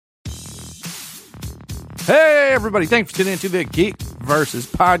Hey, everybody. Thanks for tuning into the Geek Versus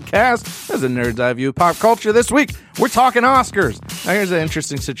podcast. As a nerd's eye view of pop culture this week, we're talking Oscars. Now, here's an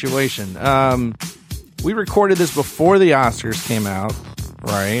interesting situation. We recorded this before the Oscars came out,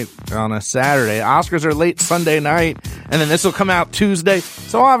 right, on a Saturday. Oscars are late Sunday night, and then this will come out Tuesday.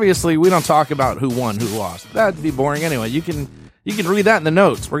 So, obviously, we don't talk about who won, who lost. That'd be boring anyway. You can read that in the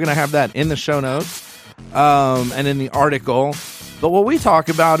notes. We're going to have that in the show notes and in the article. But what we talk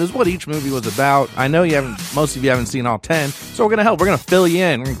about is what each movie was about. I know most of you haven't seen all 10, so we're going to help. We're going to fill you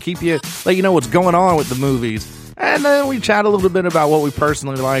in. We're going to let you know what's going on with the movies. And then we chat a little bit about what we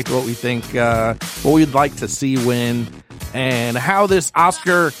personally liked, what we think, what we'd like to see win, and how this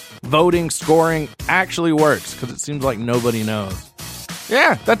Oscar voting, scoring actually works, because it seems like nobody knows.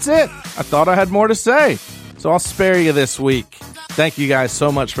 Yeah, that's it. I thought I had more to say, so I'll spare you this week. Thank you guys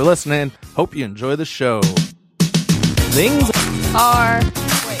so much for listening. Hope you enjoy the show. Things are... Wait,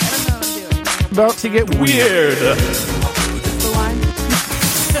 I don't know what I'm doing. About to get weird. The line?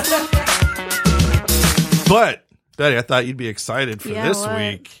 But, Betty, I thought you'd be excited for this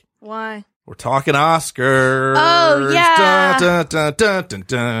week. Why? We're talking Oscars. Oh, yeah. Dun, dun, dun, dun,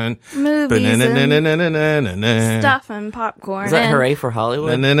 dun. Movies and stuff and popcorn. Is that Hooray for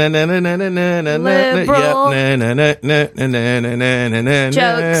Hollywood?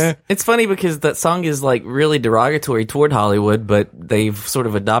 Jokes. It's funny because that song is like really derogatory toward Hollywood, but they've sort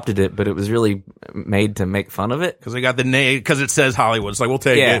of adopted it, but it was really made to make fun of it. Because they got the name, because it says Hollywood. It's like, we'll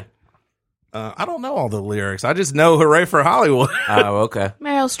take it. I don't know all the lyrics. I just know Hooray for Hollywood. Oh, okay.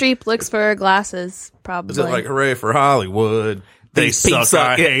 Meryl Streep looks for her glasses, probably. Is it like Hooray for Hollywood? They suck,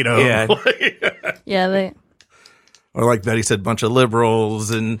 I hate them. Yeah. Yeah, they... Or like Betty said, bunch of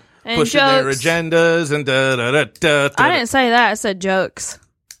liberals and pushing jokes. their agendas and da-da-da-da. I didn't say that. I said jokes.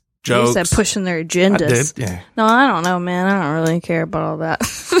 Jokes. You said pushing their agendas. I did, yeah. No, I don't know, man. I don't really care about all that.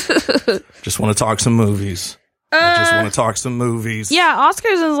 Just want to talk some movies. I just want to talk some movies. Yeah,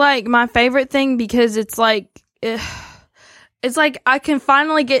 Oscars is like my favorite thing because it's like I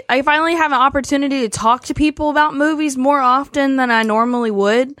finally have an opportunity to talk to people about movies more often than I normally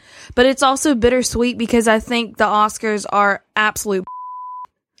would. But it's also bittersweet because I think the Oscars are absolute.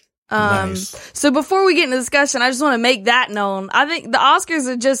 Nice. So before we get into discussion, I just want to make that known. I think the Oscars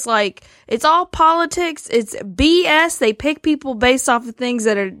are just like, it's all politics. It's BS. They pick people based off of things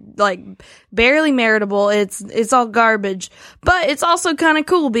that are like barely meritable. It's all garbage, but it's also kind of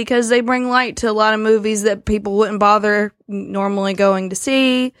cool because they bring light to a lot of movies that people wouldn't bother normally going to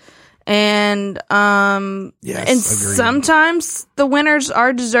see. And, yes, and agreed. Sometimes the winners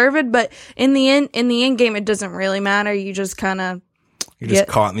are deserved, but in the end game, it doesn't really matter. You just kind of, You're just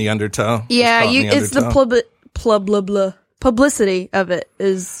caught in the undertow. yeah, it's the publicity of it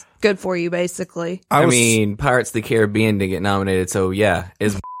is good for you, basically. I mean, Pirates of the Caribbean didn't get nominated, so yeah.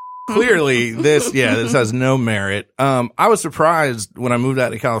 Clearly, this has no merit. I was surprised when I moved out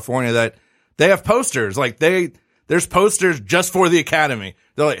to California that they have posters. Like, there's posters just for the Academy.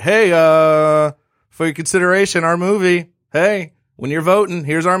 They're like, hey, for your consideration, our movie. Hey, when you're voting,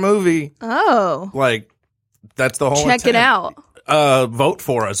 here's our movie. Oh. Like, that's the whole Check it out. Vote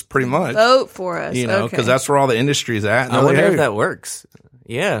for us, pretty much. Vote for us. You know, because that's where all the industry's at. I wonder if that works.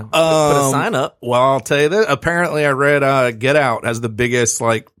 Yeah. Put a sign up. Well, I'll tell you that. Apparently, I read Get Out has the biggest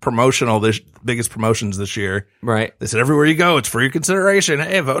biggest promotions this year. Right. They said everywhere you go, it's for your consideration.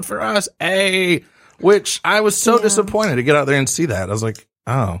 Hey, vote for us. Hey, which I was so disappointed to get out there and see that. I was like,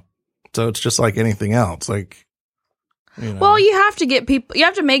 oh, so it's just like anything else. Like, you know. Well, you have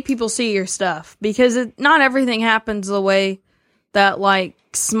to make people see your stuff because not everything happens the way that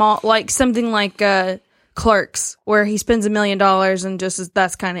something like Clerks, where he spends $1 million and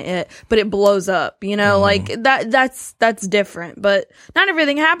that's kind of it, but it blows up, you know, like that's different, but not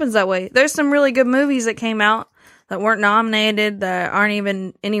everything happens that way. There's some really good movies that came out that weren't nominated, that aren't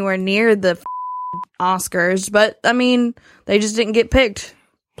even anywhere near the Oscars, but I mean, they just didn't get picked.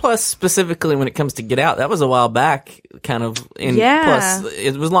 Plus, specifically when it comes to Get Out, that was a while back, kind of. Yeah. Plus,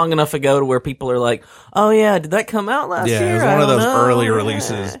 it was long enough ago to where people are like, oh yeah, did that come out last year? Yeah, it was one of those early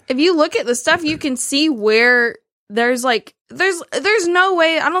releases. If you look at the stuff, you can see where there's no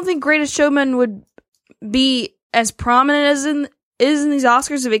way, I don't think Greatest Showman would be as prominent as in these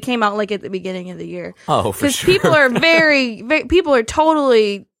Oscars if it came out like at the beginning of the year. Oh, for sure. Because people are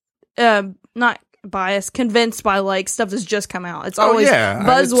totally, not biased, convinced by like stuff that's just come out. It's always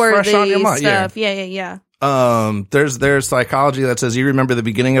buzzworthy fresh on your mind, stuff. Yeah. There's psychology that says you remember the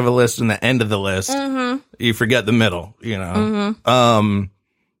beginning of a list and the end of the list. Mm-hmm. You forget the middle, you know.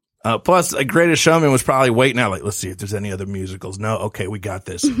 Mm-hmm. Plus, a Greatest Showman was probably waiting out, like, let's see if there's any other musicals. No, okay, we got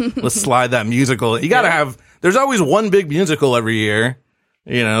this. Let's slide that musical. You gotta have, there's always one big musical every year.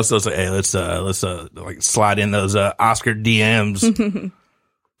 You know, so it's like, hey, let's like slide in those Oscar DMs.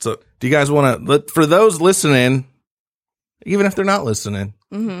 So, do you guys want to? For those listening, even if they're not listening,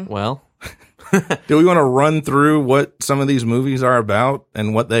 Well, do we want to run through what some of these movies are about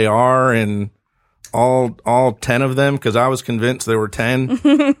and what they are, and all 10 of them? Because I was convinced there were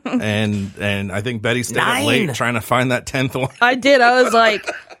 10, and I think Betty stayed up 9. late trying to find that 10th one. I did. I was like,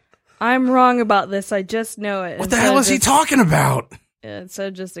 I'm wrong about this. I just know it. What the hell is he talking about? So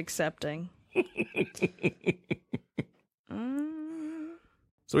just accepting.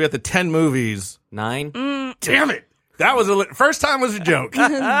 So we got the 10 movies. 9. Damn it! That was first time was a joke.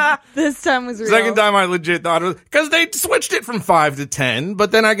 This time was real. Second time I legit thought it was because they switched it from 5 to 10,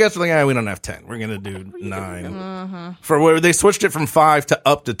 but then I guess we're like, we don't have 10. We're gonna do 9. For where they switched it from 5 to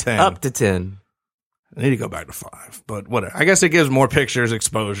up to 10. Up to 10. I need to go back to 5, but whatever. I guess it gives more pictures,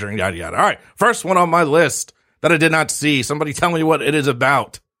 exposure, and yada yada. All right, first one on my list that I did not see. Somebody tell me what it is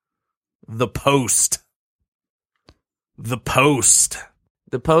about. The Post. The Post.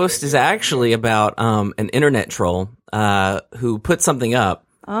 The Post is actually about an internet troll who put something up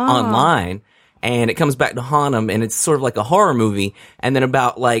online, and it comes back to haunt him, and it's sort of like a horror movie. And then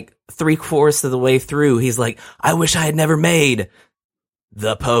about like 3/4 of the way through, he's like, I wish I had never made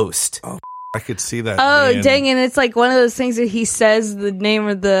The Post. Oh, I could see that. Oh, being- dang it. It's like one of those things that he says the name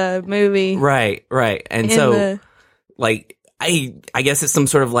of the movie. Right. And in so, the- like, I guess it's some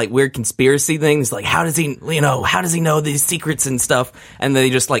sort of like weird conspiracy thing. It's like, how does he know these secrets and stuff? And they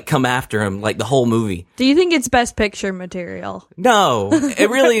just like come after him like the whole movie. Do you think it's Best Picture material? No,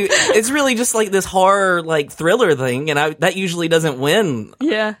 it's really just like this horror like thriller thing, and that usually doesn't win.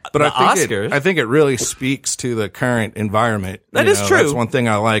 Yeah. But the Oscars. I think it really speaks to the current environment. That is true. That's one thing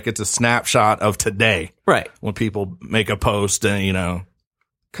I like. It's a snapshot of today. Right. When people make a post and,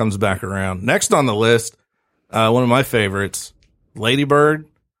 comes back around. Next on the list, one of my favorites, Lady Bird,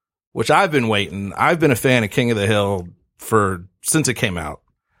 which I've been waiting. I've been a fan of King of the Hill since it came out.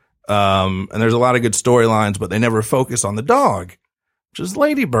 And there's a lot of good storylines, but they never focus on the dog, which is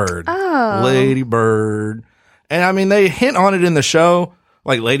Lady Bird. Oh. Lady Bird. And I mean, they hint on it in the show.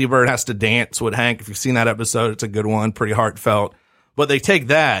 Like Lady Bird has to dance with Hank. If you've seen that episode, it's a good one, pretty heartfelt. But they take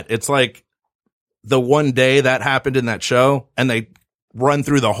that. It's like the one day that happened in that show, and they run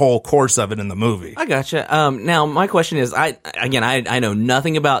through the whole course of it in the movie. I gotcha. Now my question is, I know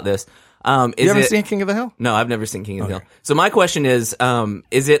nothing about this. You haven't seen King of the Hill? No, I've never seen King of the Hill. So my question is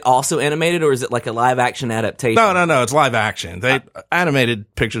it also animated, or is it like a live action adaptation? No. It's live action.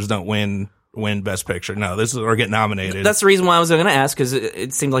 Animated pictures don't win Best Picture. No, this is or get nominated. That's the reason why I was going to ask, because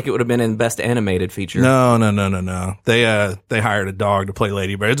it seemed like it would have been in Best Animated Feature. No. They hired a dog to play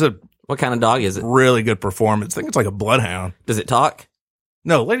Lady Bird. It's a What kind of dog is it? really good performance. I think it's like a bloodhound. Does it talk?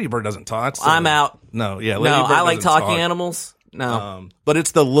 No, Lady Bird doesn't talk. I'm out. No, yeah. No, Lady Bird I like doesn't talking talk. animals. No. But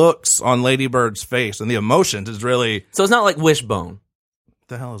it's the looks on Lady Bird's face and the emotions is really. So it's not like Wishbone. What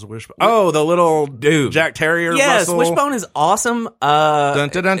the hell is Wishbone? Oh, the little Dude. Jack Terrier. Yes, Russell. Wishbone is awesome. Dun,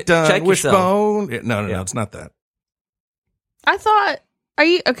 dun, dun, dun. Check yourself. Wishbone. No, Yeah. it's not that. I thought,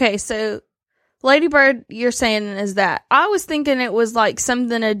 so Lady Bird, you're saying is that. I was thinking it was like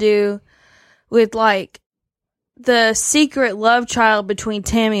something to do with like the secret love child between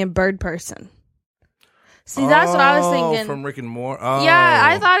Tammy and Bird Person. See, that's what I was thinking. From Rick and Morty. Oh. Yeah,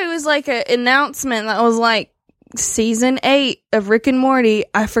 I thought it was like an announcement that was like season 8 of Rick and Morty.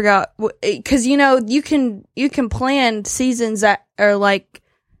 I forgot because you can plan seasons that are like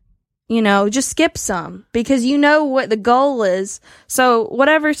just skip some because you know what the goal is. So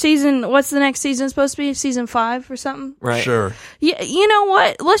whatever season, what's the next season supposed to be? Season 5 or something? Right. Sure. Yeah, you know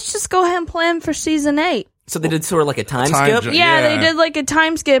what? Let's just go ahead and plan for season 8. So they did sort of like a time Time skip? jump. Yeah, Yeah. they did like a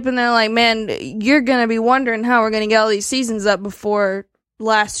time skip, and they're like, man, you're going to be wondering how we're going to get all these seasons up before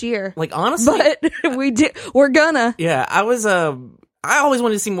last year. Like, honestly, But we're gonna. yeah, I always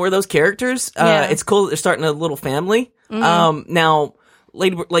wanted to see more of those characters. Yeah. It's cool that they're starting a little family. Now,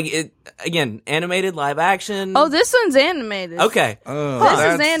 again, animated, live action. Oh, this one's animated. Okay. This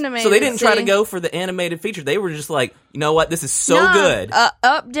is animated. So they didn't try to see? go for the animated feature. They were just like, you know what? This is so No, good.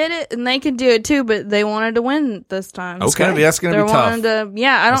 Up did it, and they can do it too, but they wanted to win this time. That's gonna be They're tough. wanting to,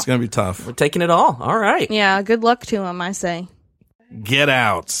 I That's don't. gonna be tough. We're taking it all. All right. Yeah, good luck to them, I say. Get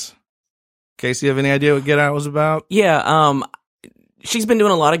Out. Casey, you have any idea what Get Out was about? Yeah, she's been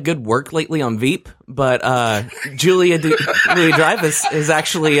doing a lot of good work lately on Veep, but Julia Dreyfus is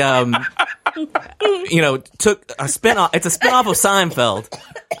actually, took a spinoff. It's a spinoff of Seinfeld,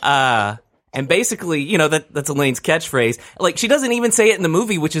 and basically, that's Elaine's catchphrase. Like, she doesn't even say it in the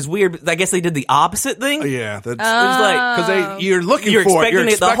movie, which is weird. But I guess they did the opposite thing. Yeah, that's It was like, because you're looking you're for expecting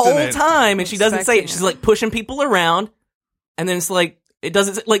it. it the whole it. time, and she doesn't say it. Expecting She's it. like pushing people around, and then it's like, It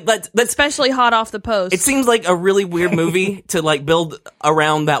doesn't like that's Especially hot off the post. it seems like a really weird movie to like build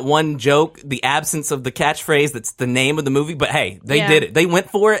around that one joke, the absence of the catchphrase that's the name of the movie. But hey, they Yeah. did it. They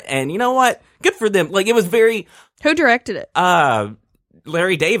went for it, and you know what? Good for them. Like it was very Who directed it?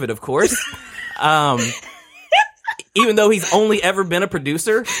 Larry David, of course. Even though he's only ever been a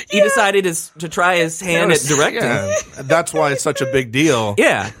producer, he decided to try his hand at directing. Yeah, that's why it's such a big deal.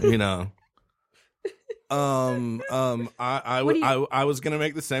 Yeah. You know. I was gonna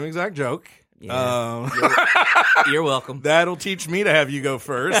make the same exact joke. Yeah. You're welcome. That'll teach me to have you go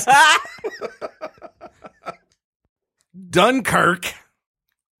first. Dunkirk.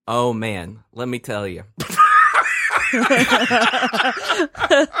 Oh man, let me tell you.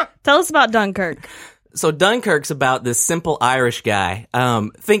 Tell us about Dunkirk. So Dunkirk's about this simple Irish guy.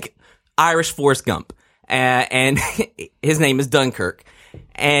 Think Irish Forrest Gump, and his name is Dunkirk.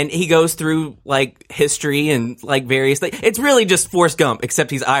 And he goes through like history and like various things. It's really just Forrest Gump,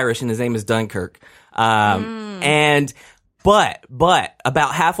 except he's Irish and his name is Dunkirk. But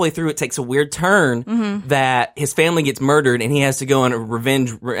about halfway through, it takes a weird turn that his family gets murdered and he has to go on a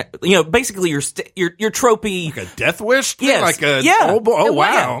revenge. Basically your tropey. Like a death wish? Yes. Like a, Yeah. oh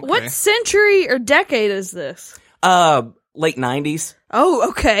wow. Okay. What century or decade is this? Late 90s. Oh,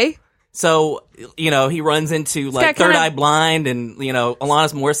 okay. So, he runs into like got Third kinda- Eye Blind and,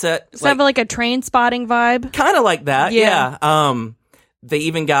 Alanis Morissette. Does it have like a train spotting vibe? Kind of like that, Yeah. yeah. They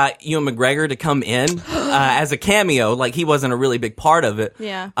even got Ewan McGregor to come in as a cameo. Like he wasn't a really big part of it.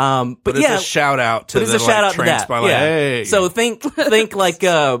 Yeah. But yeah, it's a shout out to but it's the a shout out to train that. spot. Like, Yeah. hey. So think like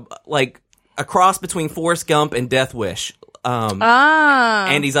a cross between Forrest Gump and Death Wish.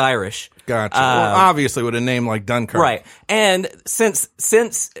 And he's Irish. Gotcha. Well, obviously, with a name like Dunkirk. Right. And since,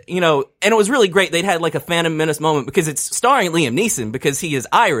 and it was really great, they'd had like a Phantom Menace moment because it's starring Liam Neeson because he is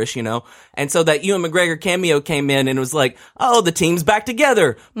Irish, and so that Ewan McGregor cameo came in and it was like, oh, the team's back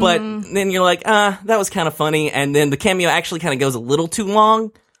together. But then you're like, that was kind of funny. And then the cameo actually kind of goes a little too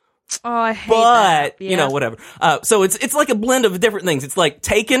long. Oh, I hate But, that. Yeah. whatever. So it's like a blend of different things. It's like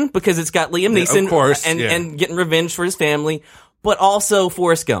Taken because it's got Liam Neeson of course, and getting revenge for his family, but also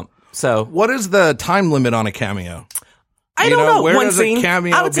Forrest Gump. So What is the time limit on a cameo? I don't know. Where One does scene. a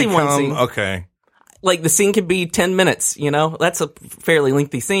cameo I would say one become- scene. Okay. Like the scene could be 10 minutes, That's a fairly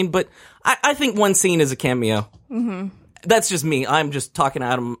lengthy scene, but I think one scene is a cameo. Mm-hmm. That's just me. I'm just talking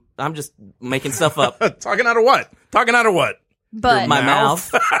out of, I'm just making stuff up. Talking out of what? Talking out of what? But My mouth.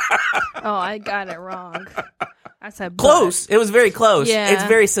 oh, I got it wrong. I said but. Close. It was very close. Yeah. It's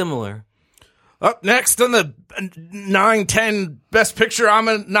very similar. Up next on the 9/10 Best Picture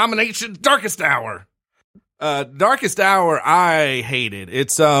nomination, Darkest Hour. Darkest Hour, I hated.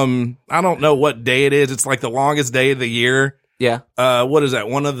 It's I don't know what day it is. It's like the longest day of the year. Yeah. What is that?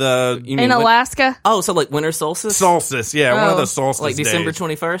 One of the You In mean Alaska? Oh, so like winter solstice? solstice. Yeah, one of the Oh. solstice Like December days.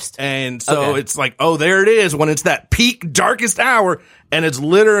 21st? And so Okay. it's like, oh, there it is when it's that peak darkest hour, and it's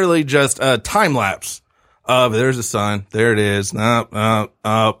literally just a time lapse of there's the sun, there it is, up,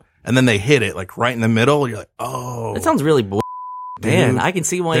 and then they hit it like right in the middle. You're like, oh, That sounds really Man, Dude, I can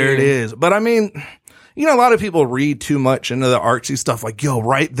see why there it is. But I mean, a lot of people read too much into the artsy stuff. Like, yo,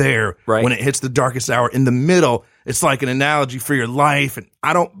 right there, Right. when it hits the darkest hour in the middle, it's like an analogy for your life, and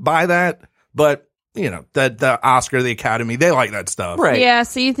I don't buy that. But the Oscar, the Academy, they like that stuff. Right. Yeah,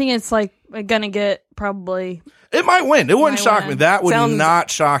 so you think it's like gonna get probably. It might win. It wouldn't Might shock win. me. That would Sounds not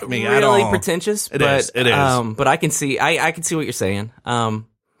shock me at all. Really pretentious. It but, is. It is. But I can see, I can see what you're saying.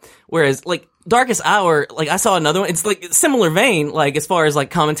 Whereas like Darkest Hour, like I saw another one. It's like similar vein, like as far as like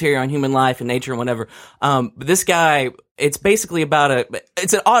commentary on human life and nature and whatever. But this guy, it's basically about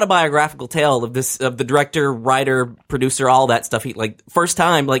it's an autobiographical tale of the director, writer, producer, all that stuff. He like first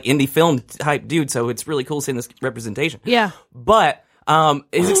time like indie film type dude. So it's really cool seeing this representation. Yeah. But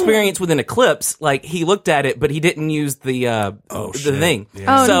his experience with an eclipse, like he looked at it, but he didn't use the shit. thing.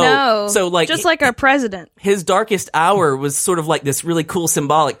 Oh so, no! So like just like our president. his darkest hour was sort of like this really cool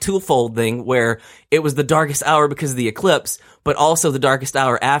symbolic twofold thing where it was the darkest hour because of the eclipse, but also the darkest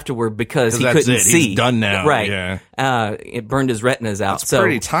hour afterward because he that's couldn't it. see. He's done now. Right. Yeah. It burned his retinas out. It's so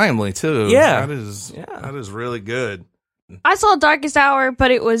pretty timely too. Yeah. That is really good. I saw Darkest Hour,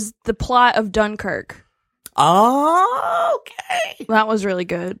 but it was the plot of Dunkirk. oh, okay. That was really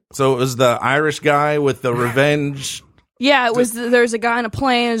good. So it was the Irish guy with the revenge. Yeah, it was. There's a guy in a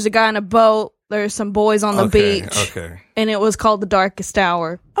plane. There's a guy in a boat. There's some boys on the Okay, beach. okay. And it was called The Darkest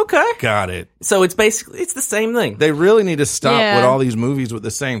Hour. Okay. Got it. So it's basically it's the same thing. They really need to stop Yeah. with all these movies with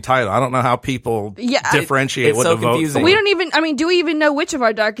the same title. I don't know how people differentiate it's what so to vote confusing. for. We don't even. I mean, do we even know which of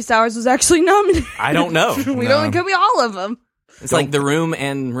our Darkest Hours was actually nominated? I don't know. We don't. It could be all of them. It's like The Room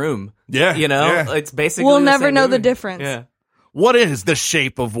and Room. Yeah, You know, yeah. it's basically We'll the never same know the movie. difference. Yeah. What is The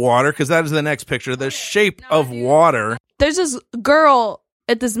Shape of Water? Because that is the next picture. The Shape of Water. There's this girl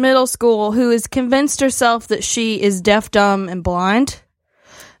at this middle school who has convinced herself that she is deaf, dumb, and blind.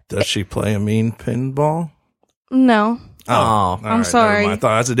 Does she play a mean pinball? No. Oh, all I'm right, sorry. never mind. I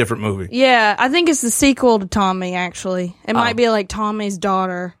thought that's a different movie. Yeah, I think it's the sequel to Tommy, actually. It might be like Tommy's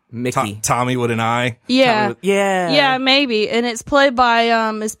daughter. Mickey. Tommy with an eye. Yeah. Yeah. Yeah, maybe. And it's played by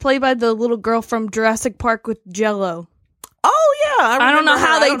the little girl from Jurassic Park with Jello. Oh, yeah. I don't know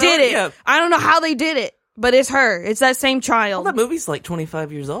how they did it. Yeah. I don't know how they did it, but it's her. It's that same child. Well, that movie's like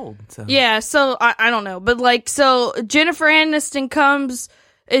 25 years old. So. Yeah, so I don't know. But like, so Jennifer Aniston comes,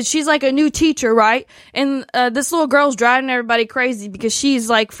 and she's like a new teacher, right? And this little girl's driving everybody crazy because she's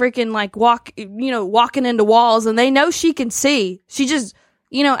like freaking like walking into walls, and they know she can see. She just,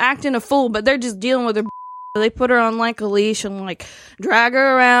 acting a fool, but they're just dealing with her. They put her on like a leash and like drag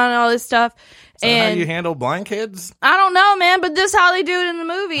her around and all this stuff. So how And do you handle blind kids? I don't know, man, but this is how they do it in the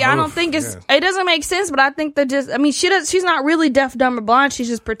movie. I don't think it doesn't make sense, but I think they're just, she's not really deaf, dumb, or blind. She's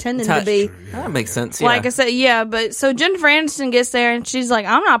just pretending to be. That makes sense, yeah. Like I said, yeah, but so Jennifer Aniston gets there and she's like,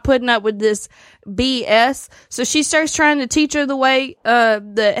 I'm not putting up with this BS. So she starts trying to teach her the way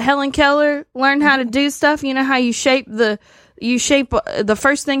that Helen Keller learned how to do stuff. You know how you shape the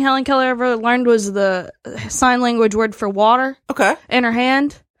first thing Helen Keller ever learned was the sign language word for water. Okay. In her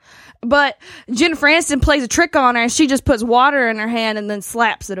hand. But Jennifer Aniston plays a trick on her and she just puts water in her hand and then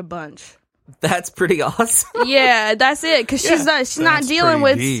slaps it a bunch. That's pretty awesome. Yeah, that's it. Because she's not dealing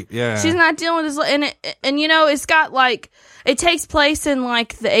with. Deep. Yeah. She's not dealing with this, and it's got like it takes place in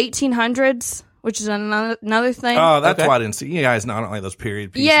like the 1800s, which is another thing. Oh, that's Okay. why I didn't see. You guys not like those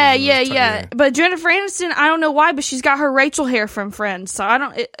period pieces. Yeah. But Jennifer Aniston, I don't know why, but she's got her Rachel hair from Friends, so I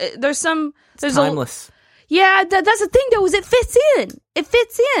don't. There's Timeless. Yeah, that's the thing though. Is it fits in.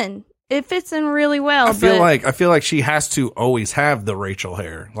 It fits in really well. I feel like she has to always have the Rachel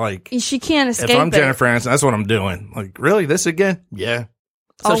hair. Like she can't escape. if I'm it. Jennifer Aniston, that's what I'm doing. Like really, this again? Yeah.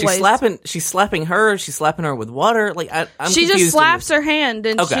 So Always. she's slapping her. She's slapping her with water. Like I'm she confused just slaps her hand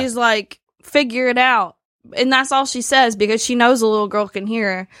and Okay. she's like, figure it out. And that's all she says because she knows the little girl can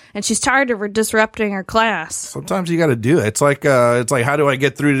hear her and she's tired of her disrupting her class. Sometimes you got to do it. It's like how do I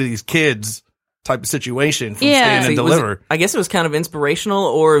get through to these kids type of situation from stand and See, was deliver. I guess it was kind of inspirational,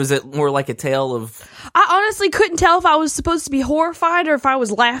 or was it more like a tale of? I honestly couldn't tell if I was supposed to be horrified or if I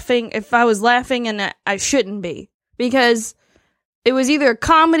was laughing. If I was laughing and I shouldn't be, because it was either a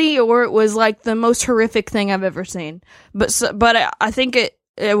comedy or it was like the most horrific thing I've ever seen. But I think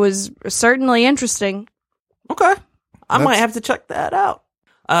it was certainly interesting. Okay, I might have to check that out.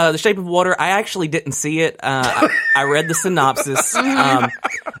 The Shape of Water. I actually didn't see it. I read the synopsis.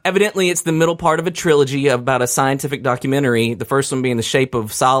 Evidently, it's the middle part of a trilogy about a scientific documentary. The first one being The Shape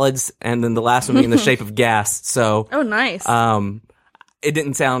of Solids, and then the last one being The Shape of Gas. So, Oh, nice. it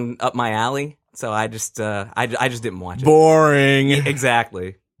didn't sound up my alley. So I just didn't watch it. Boring.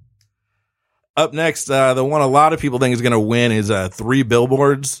 Exactly. Up next, the one a lot of people think is going to win is 3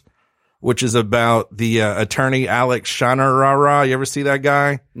 Billboards, which is about the attorney Alex Shanarara. You ever see that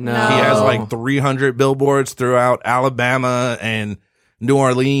guy? No. He has like 300 billboards throughout Alabama and New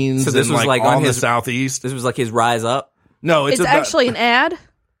Orleans So this and was like like on all the his- Southeast. This was like his rise up. No, it's about, actually an ad.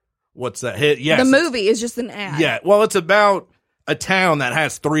 what's that hit? Yes, The it's- movie is just an ad. Yeah, well, it's about a town that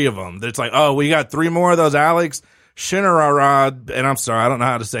has 3 of them. It's like, oh, we got 3 more of those Alex Shanarara, and I'm sorry, I don't know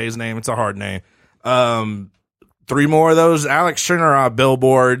how to say his name. It's a hard name. 3 more of those Alex Shanarara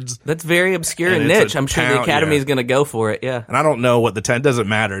billboards. That's very obscure And and it's a niche. I'm sure the town- Academy yeah. is going to go for it. Yeah. And I don't know what the 10 doesn't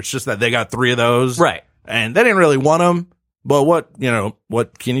matter. It's just that they got 3 of those. Right. And they didn't really want them. But what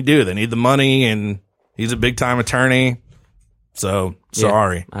can you do? They need the money, and he's a big time attorney. So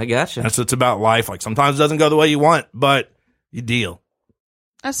sorry. I gotcha. That's what's about life. Like sometimes it doesn't go the way you want, but you deal.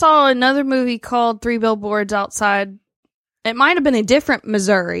 I saw another movie called 3 Billboards Outside. It might have been a different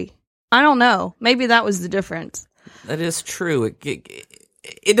Missouri. I don't know. Maybe that was the difference. That is true.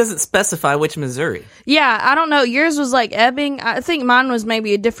 It doesn't specify which Missouri. Yeah, I don't know. Yours was like Ebbing. I think mine was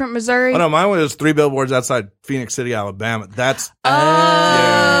maybe a different Missouri. Oh no, mine was 3 Billboards outside Phoenix City, Alabama. That's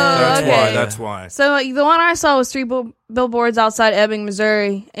okay. That's why. So the one I saw was 3 Billboards Outside Ebbing,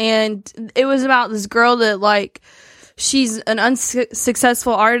 Missouri, and it was about this girl that like she's an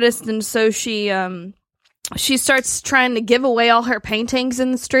unsuccessful artist, and so she starts trying to give away all her paintings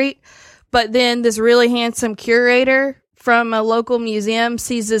in the street, but then this really handsome curator from a local museum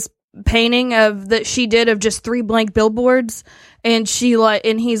sees this painting that she did of just 3 blank billboards, and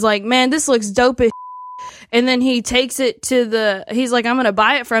he's like, man, this looks dope as shit. And then he takes it he's like, I'm gonna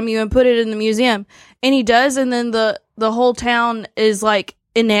buy it from you and put it in the museum, and he does, and then the whole town is like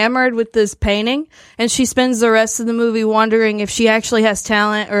enamored with this painting, and she spends the rest of the movie wondering if she actually has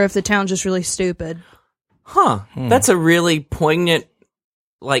talent or if the town's just really stupid. Huh. That's a really poignant,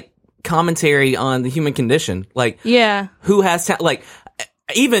 like, commentary on the human condition. Like, Yeah. who has talent? Like,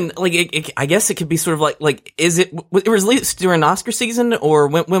 even like, I guess it could be sort of like, is it was released during Oscar season, or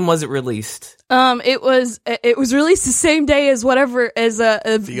when was it released? It was released the same day as whatever as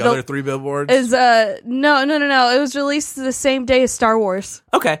The other 3 billboards? no. It was released the same day as Star Wars.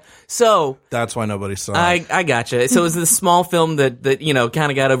 Okay, so That's why nobody saw it. I gotcha. So it was this small film that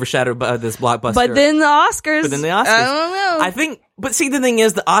kind of got overshadowed by this blockbuster. But then the Oscars. I don't know. I think, but see, the thing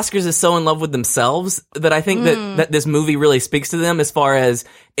is, the Oscars is so in love with themselves that I think that this movie really speaks to them, as far as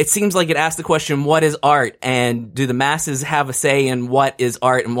it seems like it asks the question, what is art? And do the masses have a say in what is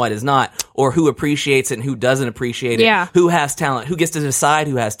art and what is not? Or who appreciates it and who doesn't appreciate it? Yeah. Who has talent? Who gets to decide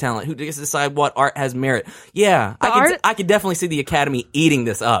who has talent? Who gets to decide what art has merit? Yeah. I could definitely see the Academy eating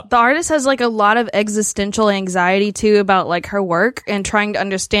this up. The artist has like a lot of existential anxiety too about like her work and trying to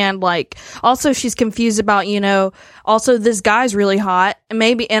understand, like, also she's confused about, also this guy's really hot and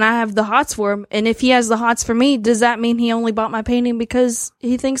I have the hots for him. And if he has the hots for me, does that mean he only bought my painting because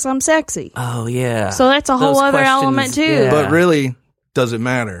he thinks I'm sexy? Oh, yeah. So that's a whole other element too. yeah. But really, does it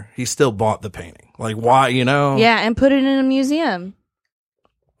matter? He still bought the painting. Like, why, Yeah, and put it in a museum.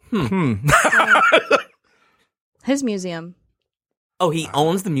 His museum. Oh, he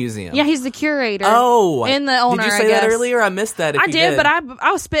owns the museum. Yeah, he's the curator. Oh, and the owner. Did you say I guess. that earlier? I missed that. If I you did, but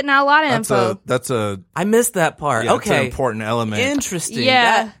I was spitting out a lot of info. I missed that part. Yeah, that's an okay, important element. interesting.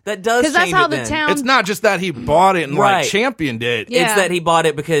 Yeah. that does change that's how it the then. town. It's not just that he bought it and Right. championed it. Yeah. It's that he bought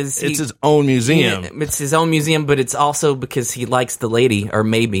it because It's his own museum. It's his own museum, but it's also because he likes the lady, or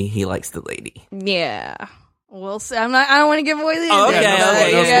maybe he likes the lady. Yeah. We'll see. I don't want to give away the ending. Oh, okay, but okay,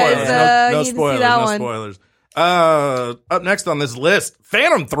 you no guys, spoilers. No need to see spoilers. that No one. spoilers. Up next on this list,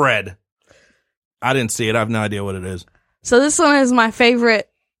 Phantom Thread. I didn't see it. I have no idea what it is. So this one is my favorite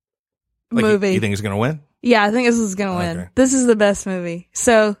Like, movie. You think it's gonna win? Yeah, I think this is gonna win. Okay. This is the best movie.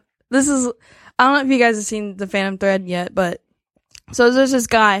 So this is. I don't know if you guys have seen The Phantom Thread yet, but so there's this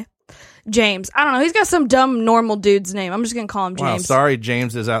guy, James. I don't know. He's got some dumb normal dude's name. I'm just gonna call him Wow, James. sorry,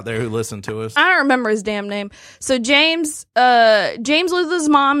 James is out there who listened to us. I don't remember his damn name. So James lives with his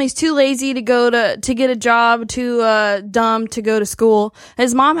mom. He's too lazy to go to get a job, too dumb to go to school.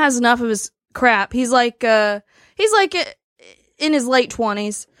 His mom has enough of his crap. He's like in his late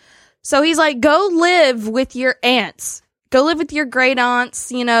 20s. So he's like, go live with your aunts. Go live with your great aunts.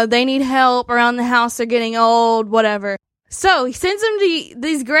 They need help around the house. They're getting old, whatever. So he sends him to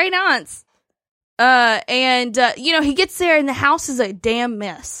these great aunts. He gets there and the house is a damn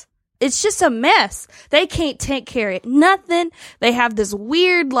mess. It's just a mess. They can't take care of nothing. They have this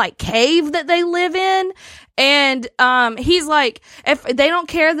weird, like, cave that they live in. And, he's like, if they don't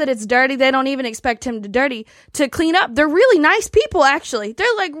care that it's dirty, they don't even expect him to clean up. They're really nice people, actually. They're,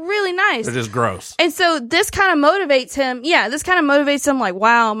 like, really nice. They're just gross. And so this kind of motivates him. Yeah, this kind of motivates him, like,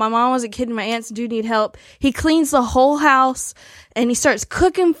 wow, my mom wasn't kidding. My aunts do need help. He cleans the whole house and he starts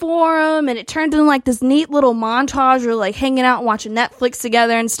cooking for them. And it turned into, like, this neat little montage or, like, hanging out and watching Netflix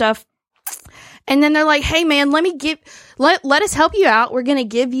together and stuff. And then they're like, hey man, let us help you out. We're going to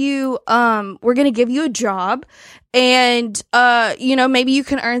give you a job and, maybe you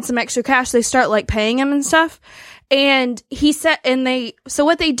can earn some extra cash. They start like paying him and stuff. And so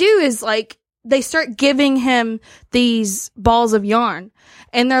what they do is like, they start giving him these balls of yarn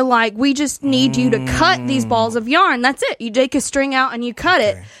and they're like, we just need you to cut these balls of yarn. That's it. You take a string out and you cut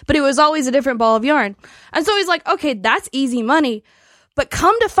it, but it was always a different ball of yarn. And so he's like, okay, that's easy money. But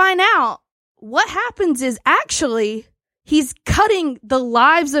come to find out, what happens is actually he's cutting the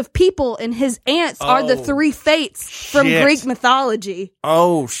lives of people, and his aunts are the 3 fates from Greek mythology.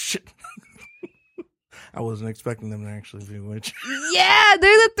 Oh, shit. I wasn't expecting them to actually be witch. Yeah,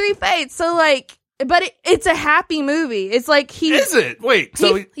 they're the 3 fates. So, like, but it's a happy movie. It's like Is it? Wait,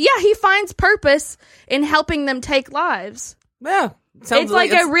 so he finds purpose in helping them take lives. Yeah. Sounds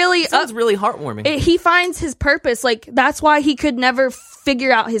really heartwarming. He finds his purpose. Like, that's why he could never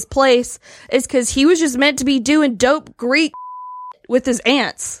figure out his place, is because he was just meant to be doing dope Greek with his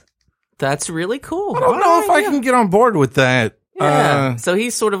aunts. That's really cool. I don't know if I can get on board with that. Yeah. So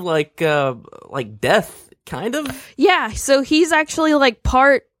he's sort of like death, kind of? Yeah, so he's actually like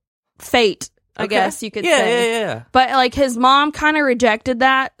part fate, I guess you could say. Yeah. But like his mom kind of rejected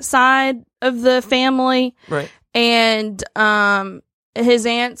that side of the family. Right. And his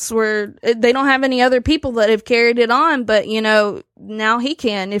aunts they don't have any other people that have carried it on, but now he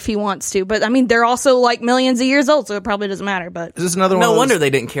can if he wants to. But I mean, they're also like millions of years old, so it probably doesn't matter. But Is this another one? No wonder they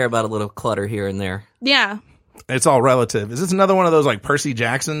didn't care about a little clutter here and there. yeah. It's all relative. Is this another one of those like Percy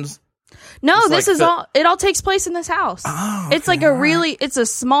Jacksons? No, It's this like is the- all. It all takes place in this house. Oh, It's okay, like a all right. really. It's a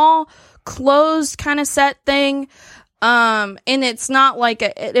small, closed kind of set thing. And it's not like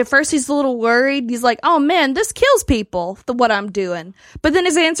at first he's a little worried. He's like, "Oh man, this kills people. What I'm doing." But then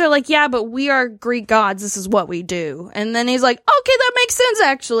his answer, like, "Yeah, but we are Greek gods. This is what we do." And then he's like, "Okay, that makes sense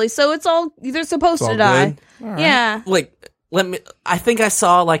actually. So it's all they're supposed It's to all die." good? All right. Yeah. Like, I think I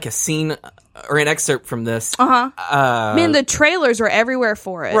saw like a scene or an excerpt from this. Man, the trailers were everywhere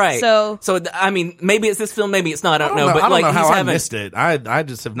for it. Right. So I mean, maybe it's this film, maybe it's not. I don't know. But I don't like, know how he's I having. missed it. I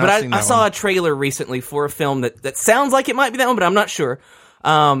just have not But seen I that saw one. a trailer recently for a film that sounds like it might be that one, but I'm not sure.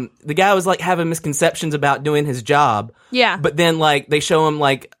 The guy was like having misconceptions about doing his job. Yeah. But then like they show him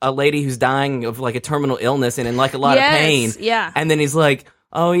like a lady who's dying of like a terminal illness and in like a lot of Yes, pain. yeah. And then he's like,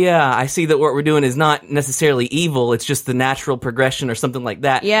 "Oh yeah, I see that what we're doing is not necessarily evil. It's just the natural progression or something like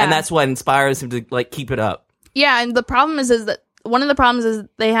that." Yeah. And that's what inspires him to like keep it up. yeah, and the problem is that one of the problems is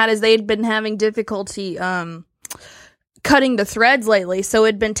they had been having difficulty cutting the threads lately, so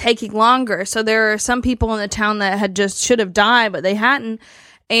it'd been taking longer. So there are some people in the town that should have died, but they hadn't.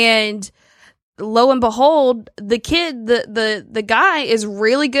 And lo and behold, the kid, the guy is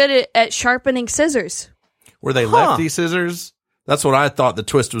really good at sharpening scissors. Were they lefty scissors? That's what I thought the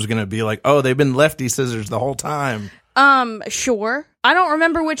twist was going to be. Like, oh, they've been lefty scissors the whole time. Sure. I don't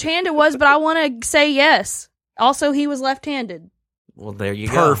remember which hand it was, but I want to say yes. Also, he was left-handed. Well, there you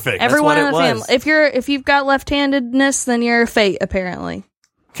go. Perfect. That's Everyone what in it the was. family. If you've got left-handedness, then you're a fate, apparently.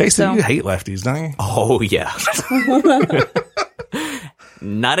 Casey, So- you hate lefties, don't you? Oh yeah.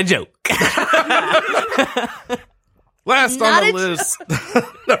 Not a joke. Last Not on a the list.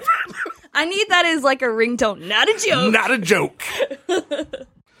 I need that as like a ringtone, not a joke. Not a joke.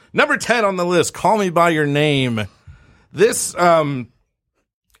 Number 10 on the list, Call Me By Your Name. This one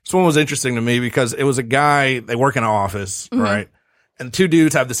was interesting to me because it was a guy, they work in an office, Mm-hmm. right? And two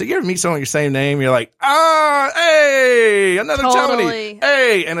dudes have this. You ever meet someone with your same name? You're like, hey, another Totally. Tony.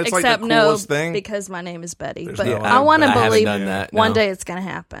 Hey. And it's Except like the coolest no, thing. because my name is Betty. There's But no- I want to I haven't believe done that, one no. day it's going to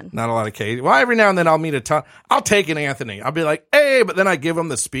happen. Not a lot of Katie. Well, every now and then I'll meet a ton. I'll take an Anthony. I'll be like, hey, but then I give him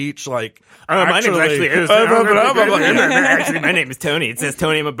the speech like, actually, my name is Tony. It says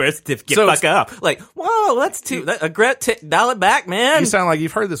Tony on my birth certificate. So- Fuck up. Like, whoa, that's a great dial it back, man. you sound like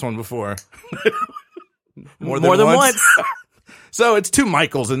you've heard this one before. More than once. So it's two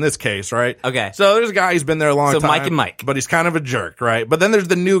Michaels in this case, right? Okay. So there's a guy who's been there a long So time. Mike and Mike. But he's kind of a jerk, right? But then there's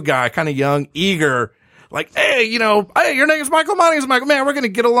the new guy, kind of young, eager, like, hey, hey, your name's Michael, my name's Michael. Man, we're going to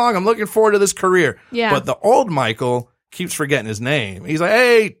get along. I'm looking forward to this career. Yeah. But the old Michael keeps forgetting his name. He's like,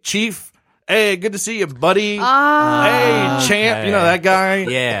 hey, Chief. Hey, good to see you, buddy. Hey, champ. okay. You know that guy?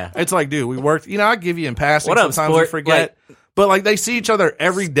 Yeah. It's like, dude, we worked. I'll give you in passing. What up, Sometimes sport? we forget. But like they see each other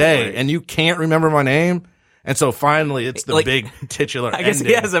every day and you can't remember my name. And so finally it's the Like, big titular I guess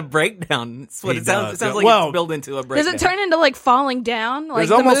ending. he has a breakdown. That's what He it sounds. does. It sounds like Well, it's built into a Does breakdown. it turn into like falling down? Like There's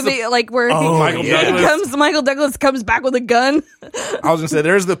the almost movie, like where Michael Douglas. Michael Douglas comes back with a gun. I was gonna say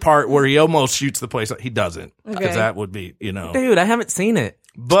there's the part where he almost shoots the place. He doesn't, because Okay. that would be, Dude, I haven't seen it.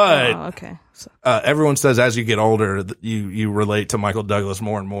 But Oh, okay. So, everyone says as you get older, you relate to Michael Douglas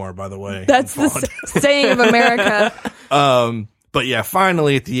more and more. By the way, that's the saying of America. But yeah,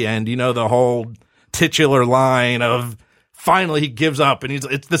 finally at the end, the whole titular line of finally he gives up, and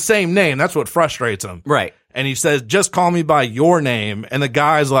it's the same name. That's what frustrates him, Right. And he says, "Just call me by your name." And the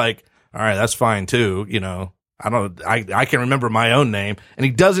guy's like, "All right, that's fine too." I can remember my own name, and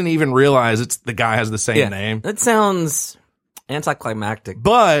he doesn't even realize it's the guy has the same name. That sounds anticlimactic.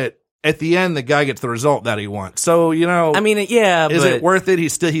 But at the end, the guy gets the result that he wants. So I mean, yeah, is but it worth it?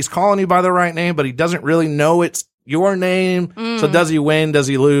 He's calling you by the right name, but he doesn't really know it's your name. So does he win? Does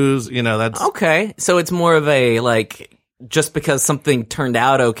he lose? That's okay. So it's more of a like just because something turned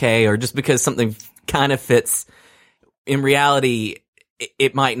out okay, or just because something kind of fits. In reality,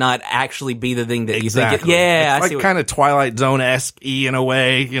 it might not actually be the thing that you think. exactly. Yeah, it's I see. like kind of Twilight Zone-esque in a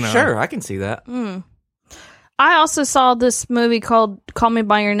way. Sure, I can see that. I also saw this movie called Call Me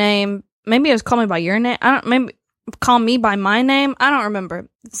By Your Name. Maybe it was Call Me By Your Name. Maybe Call Me By My Name. I don't remember.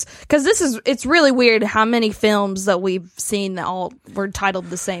 Because it's really weird how many films that we've seen that all were titled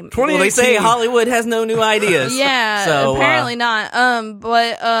the same. Well, they say 2018. Hollywood has no new ideas. Yeah, so, apparently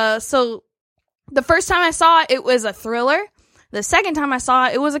not. So the first time I saw it, it was a thriller. The second time I saw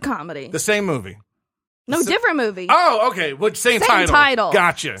it, it was a comedy. The same movie. No, different movie. Oh, okay. Which same title?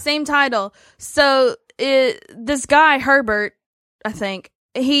 Gotcha. Same title. So this guy Herbert, I think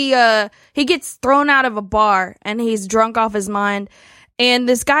he gets thrown out of a bar and he's drunk off his mind. And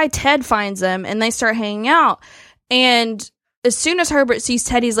this guy Ted finds him and they start hanging out. And as soon as Herbert sees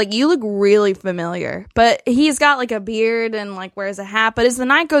Ted, he's like, you look really familiar. But he's got like a beard and like wears a hat. But as the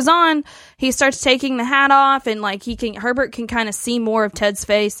night goes on, he starts taking the hat off and like Herbert can kind of see more of Ted's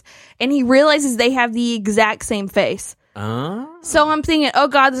face. And he realizes they have the exact same face. So I'm thinking, oh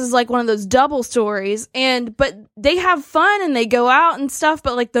God, this is like one of those double stories. But they have fun and they go out and stuff.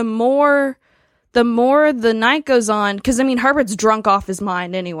 But like the more the night goes on, because I mean Herbert's drunk off his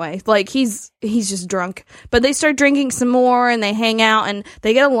mind anyway, like he's just drunk, but they start drinking some more and they hang out and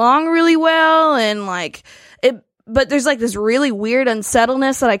they get along really well and like it, but there's like this really weird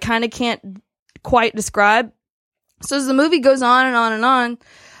unsettledness that I kind of can't quite describe. So as the movie goes on and on and on,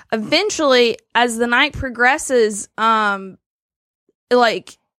 eventually as the night progresses,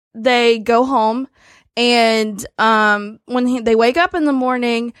 like they go home and when they wake up in the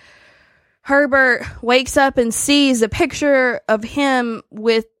morning, Herbert wakes up and sees a picture of him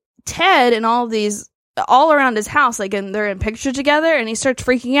with Ted and all around his house, like, and they're in picture together, and he starts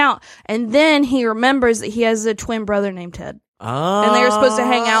freaking out. And then he remembers that he has a twin brother named Ted. Oh. And they were supposed to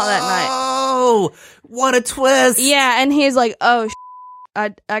hang out that night. Oh, what a twist. Yeah, and he's like, oh,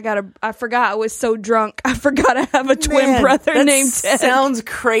 I forgot I was so drunk. I forgot I have a twin brother named Ted. Sounds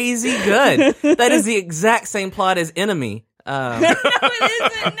crazy good. That is the exact same plot as Enemy. No, it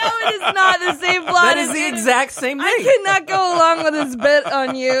isn't. No, it is not the same plot. That is the exact same thing. I could not go along with this bit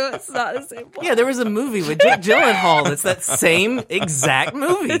on you. It's not the same plot. Yeah, there was a movie with Jake Gyllenhaal that's that same exact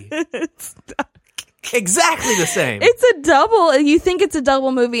movie. Exactly the same. It's a double. You think it's a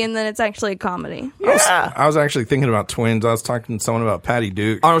double movie, and then it's actually a comedy. Yeah. I was actually thinking about twins. I was talking to someone about Patty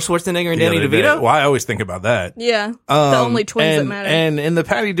Duke. Arnold Schwarzenegger and the Danny other day. DeVito? Well, I always think about that. Yeah. The only twins that matter. And in the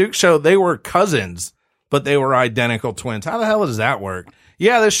Patty Duke show, they were cousins, but they were identical twins. How the hell does that work?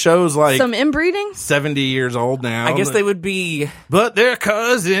 Yeah, this show's like some inbreeding? 70 years old now. I guess they would be. But they're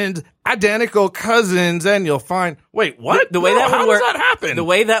cousins, identical cousins, and you'll find. Wait, what? The way that would how work. Does that happen? The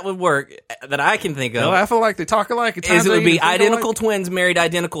way that would work, that I can think of. No, I feel like they talk alike. Is it would be identical twins married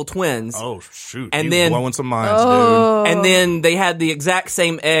identical twins. Oh, shoot. And You're then blowing some minds, dude. And then they had the exact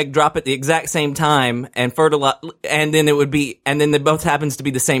same egg drop at the exact same time and fertilize, and then it would be, and then they both happens to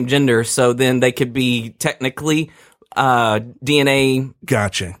be the same gender, so then they could be technically DNA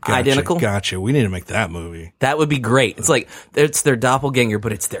Gotcha. identical. Gotcha. We need to make that movie. That would be great. It's like it's their doppelganger,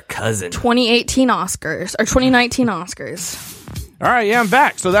 but it's their cousin. 2018 Oscars or 2019 Oscars. All right, yeah, I'm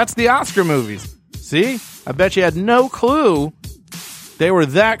back. So that's the Oscar movies. See? I bet you had no clue they were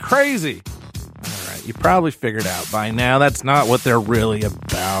that crazy. All right, you probably figured out by now that's not what they're really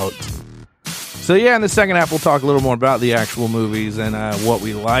about. So yeah, in the second half, we'll talk a little more about the actual movies and what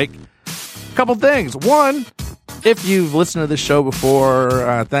we like. A couple things. One, if you've listened to this show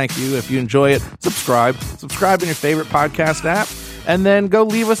before, thank you. If you enjoy it, subscribe. Subscribe in your favorite podcast app, and then go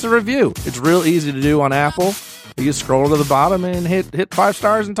leave us a review. It's real easy to do on Apple. You just scroll to the bottom and hit 5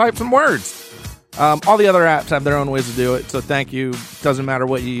 stars and type some words. All the other apps have their own ways to do it, so thank you. Doesn't matter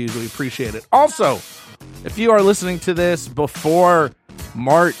what you use, we appreciate it. Also, if you are listening to this before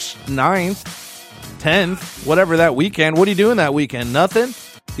March 9th, 10th, whatever that weekend, what are you doing that weekend? Nothing?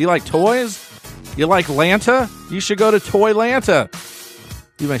 Do you like toys? You like Lanta? You should go to Toylanta.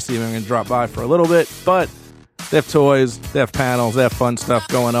 You may see them. I'm going to drop by for a little bit, but they have toys, they have panels, they have fun stuff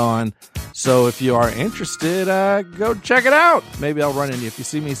going on. So if you are interested, go check it out. Maybe I'll run into you. If you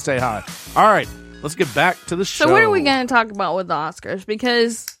see me, say hi. All right, let's get back to the show. So what are we going to talk about with the Oscars?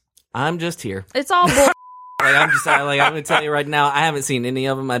 Because I'm just here. It's all bull. I'm going to tell you right now, I haven't seen any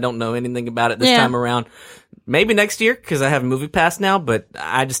of them. I don't know anything about it this time around. Maybe next year, because I have Movie Pass now, but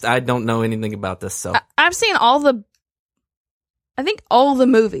I don't know anything about this. So I've seen all the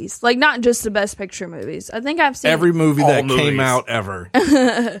movies, like not just the Best Picture movies. I think I've seen every movie that came out ever.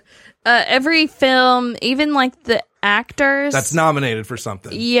 Every film, even like the actors that's nominated for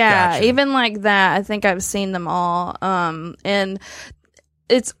something. Yeah, Gotcha. even like that. I think I've seen them all. And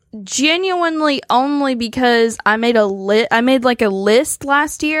it's genuinely only because I made a list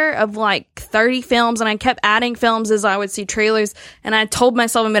last year of like 30 films, and I kept adding films as I would see trailers, and I told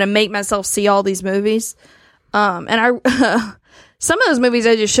myself I'm going to make myself see all these movies. And I some of those movies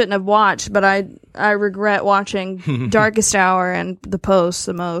I just shouldn't have watched, but I regret watching Darkest Hour and The Post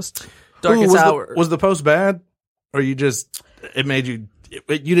the most. Darkest Hour. Was The Post bad? Or you made you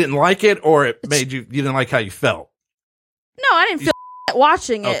didn't like it, or it made you didn't like how you felt? No, I didn't feel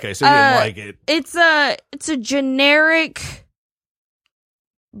watching it. Okay, so you didn't like it. It's a generic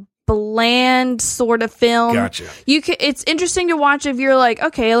bland sort of film. Gotcha. It's interesting to watch if you're like,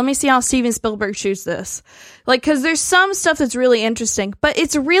 okay, let me see how Steven Spielberg shoots this. Like, because there's some stuff that's really interesting, but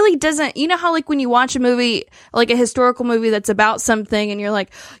it's really doesn't, you know how like when you watch a movie, like a historical movie that's about something and you're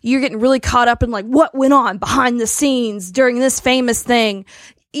like, you're getting really caught up in like what went on behind the scenes during this famous thing.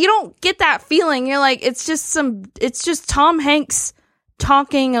 You don't get that feeling. You're like, it's just Tom Hanks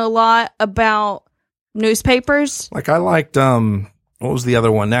talking a lot about newspapers. Like I liked, what was the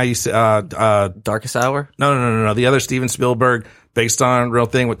other one? Now you see, Darkest Hour? No. The other Steven Spielberg, based on real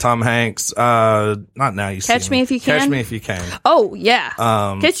thing with Tom Hanks. Not Now You See Catch Me If You Can? Catch Me If You Can. Oh, yeah.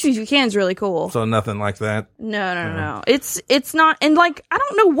 Catch Me If You Can is really cool. So nothing like that. No. It's not, and like, I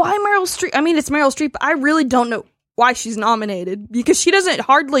don't know why Meryl Streep, I mean, it's Meryl Streep, but I really don't know why she's nominated, because she doesn't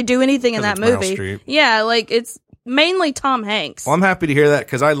hardly do anything in that movie. Meryl Streep. Yeah, like, it's mainly Tom Hanks. Well, I'm happy to hear that,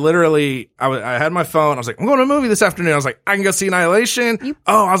 because I literally, I had my phone, I was like, I'm going to a movie this afternoon. I was like, I can go see Annihilation.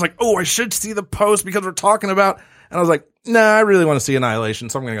 I was like, I should see the post because we're talking about, and I was like, nah, I really want to see Annihilation,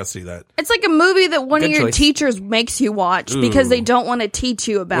 so I'm going to go see that. It's like a movie that one Good of your choice. teachers makes you watch because they don't want to teach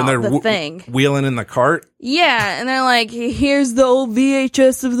you about the thing. Wheeling in the cart. Yeah, and they're like, here's the old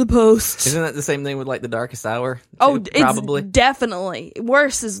VHS of the post. Isn't that the same thing with like The Darkest Hour? Oh, too? it's Probably. definitely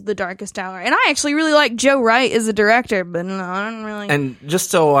worse is The Darkest Hour. And I actually really like Joe Wright as a director, but no, I don't really. And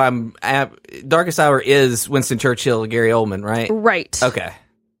just so Darkest Hour is Winston Churchill, Gary Oldman, right? Right. Okay.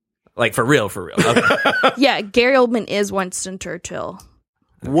 Like for real. Okay. Yeah, Gary Oldman is Winston Churchill.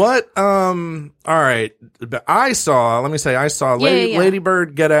 What, all right. I saw Lady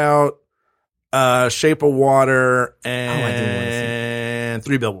Bird, Get Out, Shape of Water, and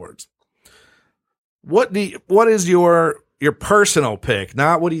Three Billboards. What is your personal pick?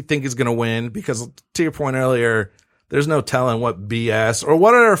 Not what do you think is going to win? Because to your point earlier, there's no telling what BS, or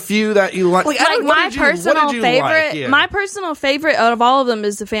what are a few that you like. Like my personal favorite, my personal favorite out of all of them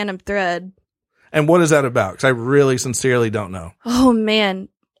is The Phantom Thread. And what is that about? Because I really sincerely don't know. Oh man,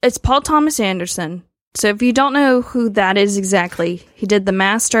 it's Paul Thomas Anderson. So if you don't know who that is exactly, he did The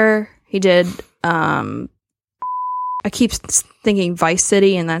Master. He did, I keep thinking Vice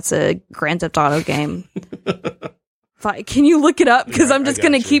City, and that's a Grand Theft Auto game. Can you look it up? Because I'm just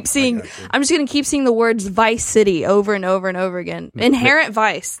going to keep seeing, I'm just going to keep seeing the words Vice City over and over and over again. Inherent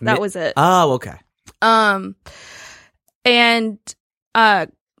Vice. That was it. Oh, okay. And,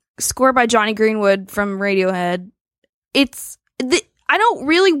 score by Johnny Greenwood from Radiohead. I don't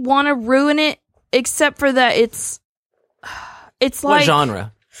really want to ruin it, except for that it's like. What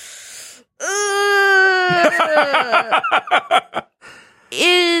genre?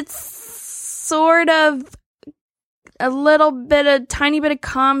 It's sort of tiny bit of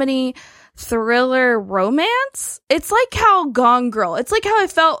comedy, thriller, romance. It's like how Gone Girl. It's like how I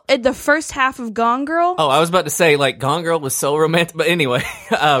felt at the first half of Gone Girl. Oh, I was about to say like Gone Girl was so romantic, but anyway,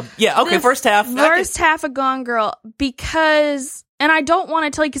 yeah, okay. First half Of Gone Girl, because. And I don't want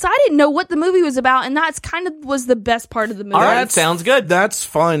to tell you because I didn't know what the movie was about, and that's kind of was the best part of the movie. All right, sounds good. That's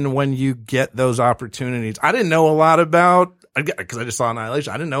fun when you get those opportunities. I didn't know a lot about, because I just saw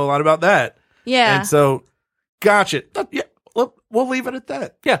Annihilation. I didn't know a lot about that. Yeah. And so, gotcha. Yeah, we'll leave it at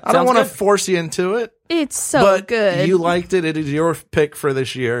that. Yeah, I don't want to force you into it. It's so but good. You liked it. It is your pick for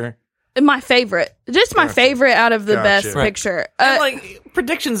this year. My favorite. Just my favorite out of the best picture. And like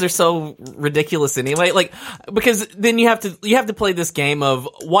predictions are so ridiculous anyway. Like because then you have to play this game of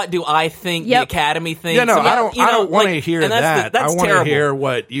what do I think the Academy thinks. Yeah, no, I don't want to hear that. That's I want terrible. to hear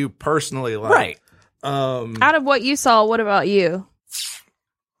what you personally like. Right. Out of what you saw, what about you?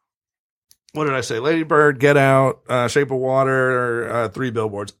 What did I say? Lady Bird, Get Out, Shape of Water, Three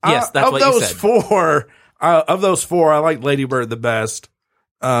Billboards. Yes, that's what you said. Of those four, I like Lady Bird the best.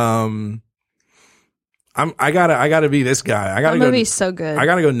 I gotta be this guy. The movie's so good. I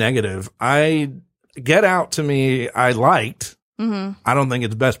gotta go negative. Get Out to me, I liked. Mm-hmm. I don't think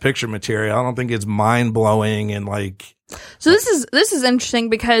it's best picture material. I don't think it's mind blowing and like. So this is interesting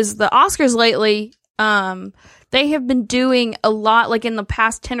because the Oscars lately, they have been doing a lot, like in the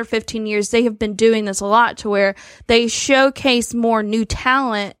past 10 or 15 years, they have been doing this a lot to where they showcase more new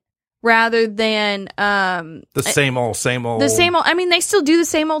talent rather than the same old. I mean, they still do the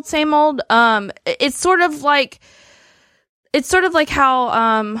same old. It's sort of like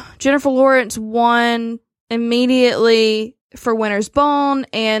how Jennifer Lawrence won immediately for Winter's Bone,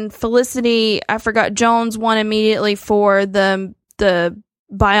 and Felicity, I forgot, Jones won immediately for the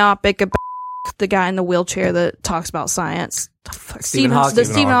biopic about the guy in the wheelchair that talks about science. Stephen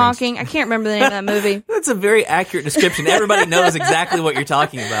Hawking. I can't remember the name of that movie. That's a very accurate description. Everybody knows exactly what you're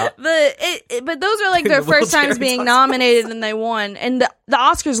talking about. But those are like their first times being nominated and they won. And the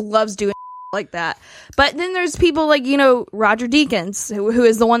Oscars loves doing like that. But then there's people like, Roger Deakins, who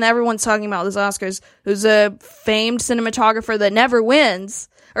is the one that everyone's talking about this Oscars, who's a famed cinematographer that never wins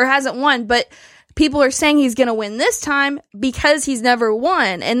or hasn't won, but people are saying he's going to win this time because he's never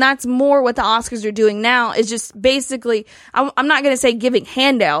won. And that's more what the Oscars are doing now, is just basically, I'm not going to say giving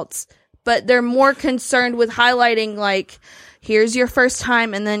handouts, but they're more concerned with highlighting, like, here's your first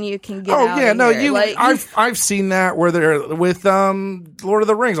time, and then you can get out. Oh yeah, no, here. I've seen that where they're with Lord of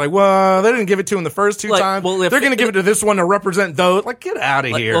the Rings. Like, well, they didn't give it to him the first two times. Well, they're going to give it to this one to represent those. Like, get out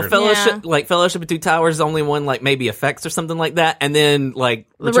of here. Well, Fellowship of Two Towers only won like maybe effects or something like that, and then like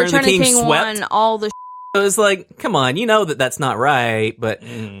Return of the King swept won all the. It was like, come on, that's not right. But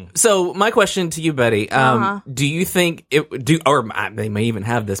so my question to you, Betty, do you think they may even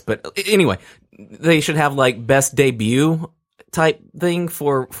have this, but anyway, they should have like best debut type thing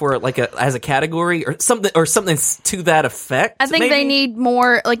for like as a category or something to that effect? I think they need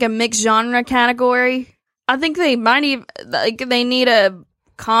more like a mixed genre category. I think they might even they need a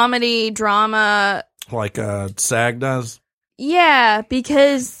comedy drama like SAG does. Yeah,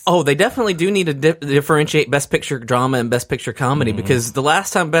 because they definitely do need to differentiate Best Picture drama and Best Picture comedy, because the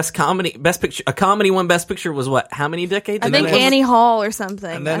last time a comedy won Best Picture was what? How many decades? I think Annie Hall or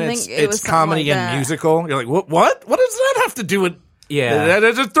something. And then I think it's comedy like and musical. You're like, what? What does that have to do with? Yeah,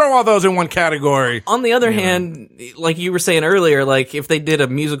 just throw all those in one category. On the other hand, like you were saying earlier, like if they did a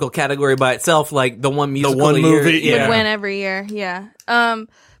musical category by itself, like the one musical movie would win every year. Yeah.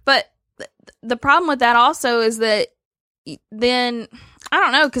 But the problem with that also is that then I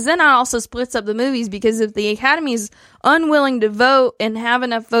don't know, because then that also splits up the movies, because if the Academy is unwilling to vote and have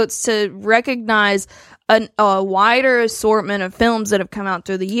enough votes to recognize a wider assortment of films that have come out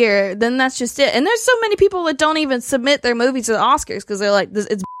through the year, then that's just it. And there's so many people that don't even submit their movies to the Oscars because they're like,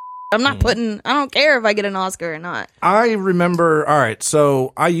 I'm not I don't care if I get an Oscar or not. I remember, all right,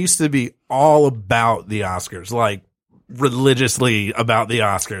 so I used to be all about the Oscars, like religiously about the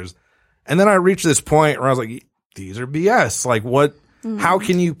Oscars. And then I reached this point where I was like, these are BS. Like, what? How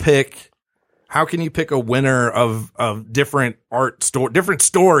can you pick a winner of different different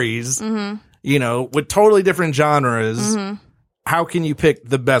stories? With totally different genres. How can you pick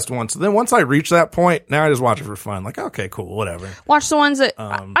the best one? So then once I reach that point, now I just watch it for fun. Like, okay, cool, whatever. Watch the ones that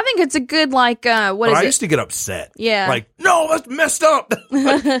I think it's a good I used to get upset. Yeah, like, no, that's messed up.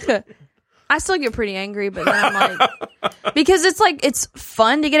 I still get pretty angry, but then I'm like, because it's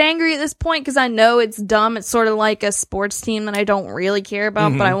fun to get angry at this point, because I know it's dumb. It's sort of like a sports team that I don't really care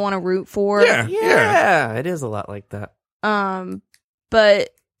about, but I want to root for. Yeah, it is a lot like that. But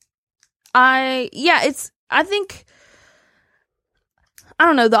I think, I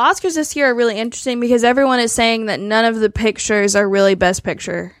don't know, the Oscars this year are really interesting because everyone is saying that none of the pictures are really Best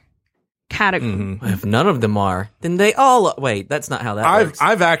Picture category. If none of them are, then they all wait. That's not how that works.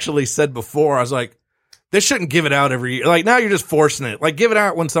 I've actually said before, I was like, they shouldn't give it out every year. Like, now you're just forcing it. Like, give it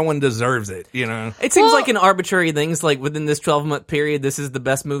out when someone deserves it, It seems like an arbitrary thing. It's like within this 12-month period, this is the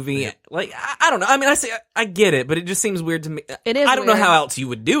best movie. Yeah. Like, I don't know. I mean, I get it, but it just seems weird to me. It is. I don't know how else you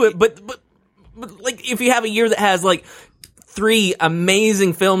would do it, but like, if you have a year that has like 3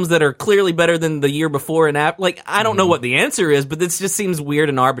 amazing films that are clearly better than the year before and after, like, I don't know what the answer is, but this just seems weird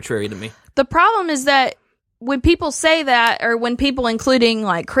and arbitrary to me. The problem is that when people say that, or when people, including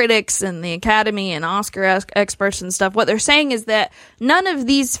like critics and the Academy and Oscar experts and stuff, what they're saying is that none of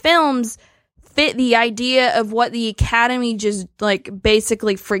these films fit the idea of what the Academy just like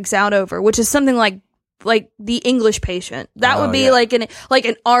basically freaks out over, which is something like The English Patient. That would be like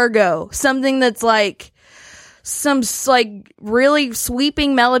an Argo, something that's like some like really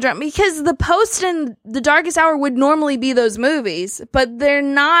sweeping melodrama, because The Post and The Darkest Hour would normally be those movies, but they're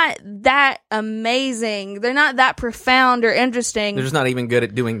not that amazing. They're not that profound or interesting. They're just not even good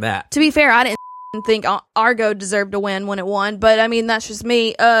at doing that. To be fair, I didn't think Argo deserved to win when it won, but I mean, that's just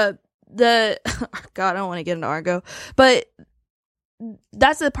me. God, I don't want to get into Argo, but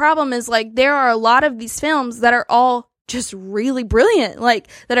that's the problem, is like there are a lot of these films that are all just really brilliant, like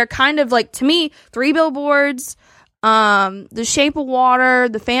that are kind of like, to me, 3 Billboards, The Shape of Water,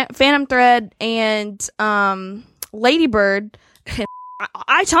 The Phantom Thread, and Lady Bird.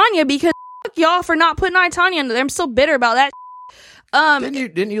 I, Tonya, because fuck y'all for not putting I, Tonya into there. I'm still bitter about that.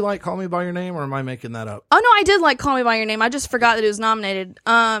 Didn't you like Call Me by Your Name, or am I making that up? Oh no, I did like Call Me by Your Name. I just forgot that it was nominated.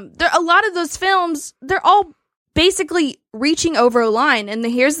 There a lot of those films, they're all basically reaching over a line, and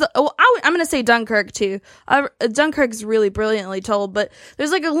I'm gonna say Dunkirk too. Dunkirk is really brilliantly told, but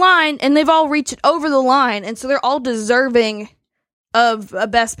there's like a line, and they've all reached over the line, and so they're all deserving of a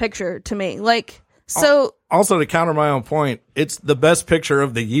Best Picture to me. Like, so also to counter my own point, it's the Best Picture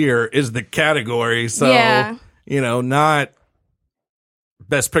of the year is the category, so not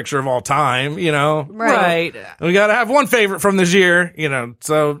best picture of all time, you know? Right. We got to have one favorite from this year, you know?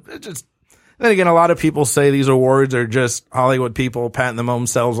 So it just, then again, a lot of people say these awards are just Hollywood people patting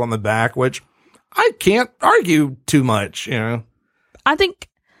themselves on the back, which I can't argue too much, you know? I think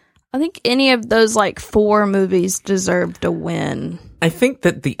any of those like 4 movies deserve to win. I think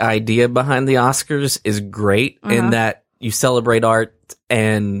that the idea behind the Oscars is great in that you celebrate art,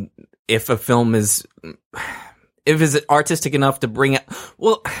 and if a film is artistic enough to bring it,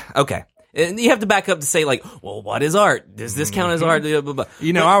 well, okay. And you have to back up to say, like, well, what is art? Does this count as art? Blah, blah, blah.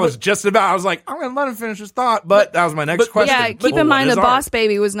 You know, I was like, I'm going to let him finish his thought, but that was my next question. Yeah, keep in mind The Boss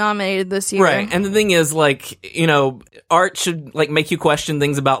Baby was nominated this year. Right. And the thing is, like, you know, art should, like, make you question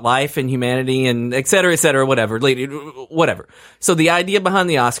things about life and humanity and et cetera, whatever. So the idea behind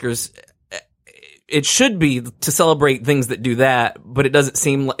the Oscars, it should be to celebrate things that do that, but it just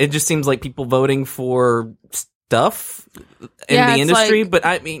seems like people voting for stuff in the industry. Like, but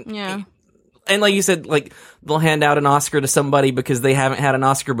I mean, yeah. And like you said, like, they'll hand out an Oscar to somebody because they haven't had an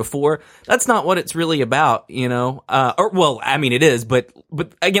Oscar before. That's not what it's really about, you know? Well, I mean, it is, but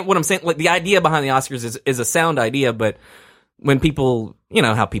again, what I'm saying, like, the idea behind the Oscars is a sound idea, but when people, you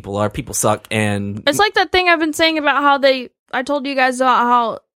know how people are, people suck, and... It's like that thing I've been saying about how I told you guys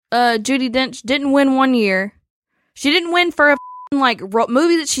about how Judi Dench didn't win one year. She didn't win for a like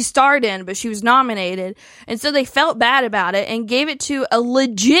movie that she starred in, but she was nominated, and so they felt bad about it and gave it to a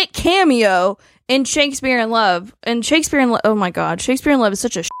legit cameo in Shakespeare in Love. And oh my god, Shakespeare in Love is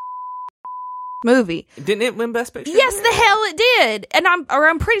such a movie. Didn't it win Best Picture? Yes, the hell it did, and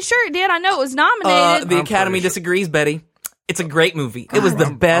I'm pretty sure it did. I know it was nominated. The Academy disagrees, Betty. It's a great movie. It was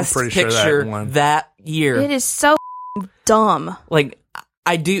the best picture that year. It is so dumb. Like,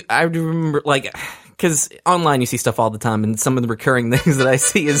 I do remember, like, because online you see stuff all the time, and some of the recurring things that I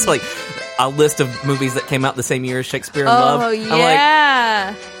see is like a list of movies that came out the same year as Shakespeare in Love. Oh,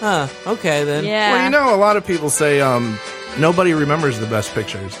 yeah. I'm like, okay then. Yeah. Well, you know, a lot of people say nobody remembers the best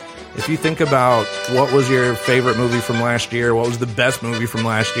pictures. If you think about what was your favorite movie from last year, what was the best movie from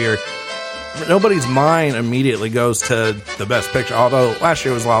last year, nobody's mind immediately goes to the best picture, although last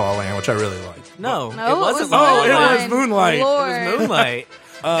year was La La Land, which I really liked. No, it wasn't. It was Moonlight. Lord. It was Moonlight.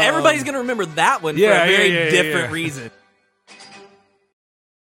 Everybody's going to remember that one for a very different reason.